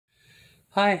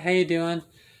Hi, how you doing?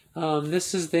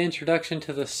 This is the introduction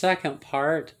to the second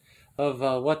part of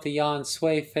what the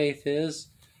Yahensue faith is.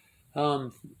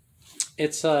 Um,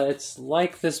 it's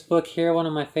like this book here, one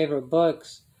of my favorite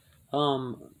books,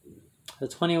 um, The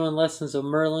 21 Lessons of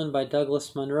Merlin by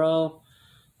Douglas Monroe.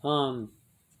 Um,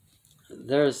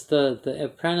 there's the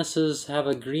apprentices have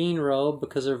a green robe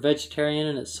because they're vegetarian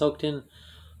and it's soaked in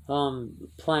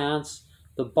plants.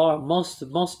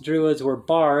 Most druids were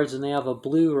bards and they have a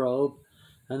blue robe,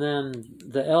 and then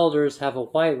the elders have a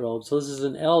white robe. So this is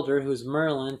an elder who's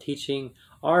Merlin teaching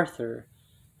Arthur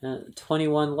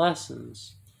 21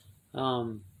 lessons,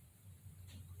 and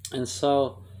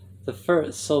so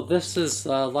this is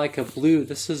like a blue.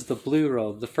 This is the blue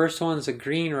robe. The first one's a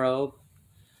green robe.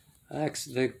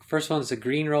 The first one's a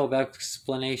green robe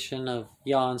explanation of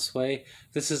Yahensue.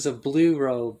 This is a blue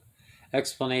robe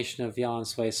explanation of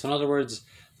Yahensue. So in other words,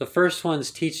 the first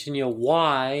one's teaching you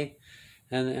why,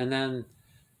 and then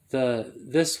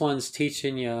this one's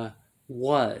teaching you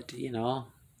what,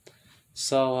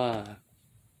 So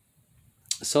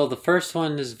so the first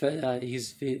one is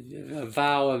he's a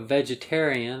vow of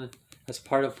vegetarian. That's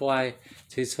part of why,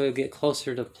 so he'll get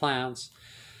closer to plants,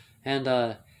 and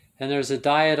there's a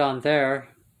diet on there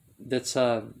that's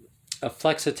a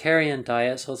flexitarian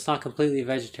diet, so it's not completely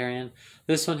vegetarian.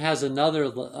 This one has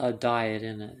another diet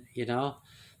in it,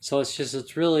 so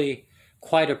it's really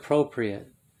quite appropriate.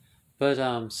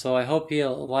 But so I hope you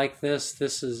like this.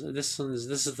 This is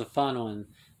the fun one.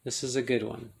 This is a good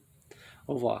one.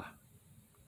 Au revoir.